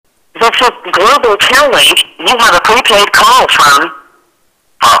This is Global Tel-Link. You have a prepaid call from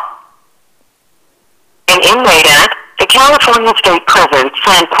an inmate at the California State Prison,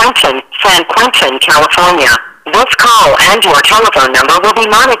 San Quentin, California. This call and your telephone number will be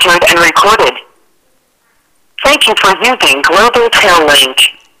monitored and recorded. Thank you for using Global Tel-Link.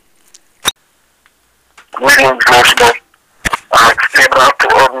 Greetings, listener. I extend out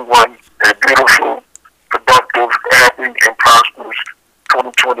to everyone a beautiful, productive, happy, and prosperous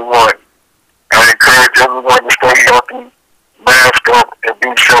 2021. I encourage everyone to stay healthy, mask up, and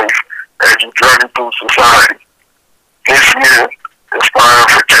be safe as you journey through society. This year, aspire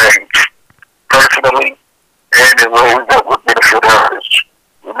for change, personally and in ways that would benefit others.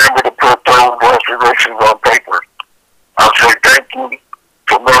 Remember to put those aspirations on paper. I'll say thank you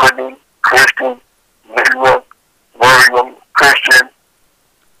to Melanie, Christy, Lydia, William, Christian,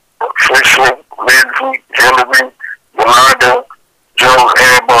 Fisher, Lindsay, Hillary, Yolanda, Joe,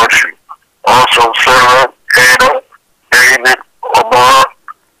 and Marcy. Also Sarah, Anna, David, Omar,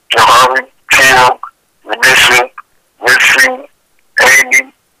 Johari, Tim, Renisha, Missy,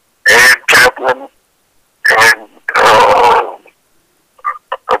 Amy, and Kathleen, and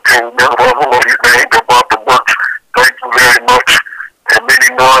I can't remember all your names about the books. Thank you very much, and many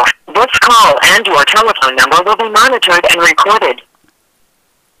more. This call and your telephone number will be monitored and recorded.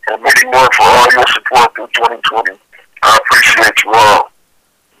 And many more for all your support through 2020. I appreciate you all.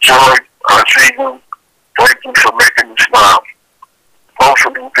 Joy, I see you. Thank you for making me smile.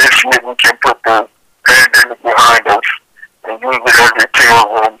 Hopefully this year we can put the pandemic behind us and use it as a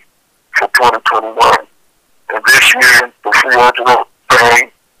tailwind for 2021. And this year, the Free Ultimate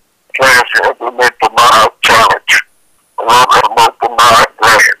Pain plans to implement the Mind Challenge along with the Multiple Mind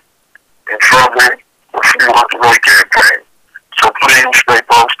brand and further the Free Ultimate campaign. So please stay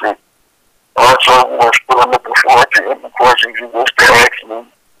posted. Also, we're still looking forward to any questions you wish to ask me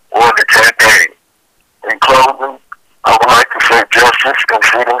or the campaign. In closing, I would like to say justice and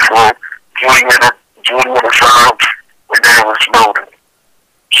freedom for Julian Assange and Edward Snowden.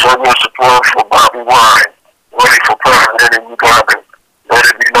 Show your support for Bobby Wine, running for president in Uganda. Let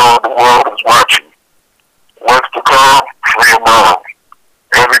it be known the world is watching. What's the call? Free them all.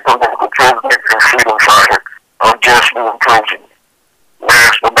 Every political president and freedom fighter unjustly imprisoned.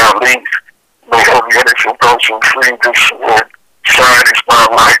 Last but not least, may every innocent person free this year shine a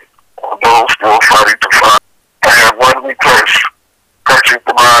spotlight on those still fighting to fight. I have one request. Purchase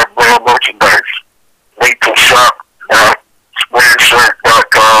the Mind brand merchandise. Link to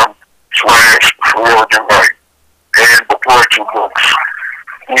shop.spreadshirt.com/FreeUltimate and the Poetry Books.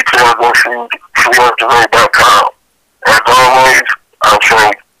 Details on freeultimate.com.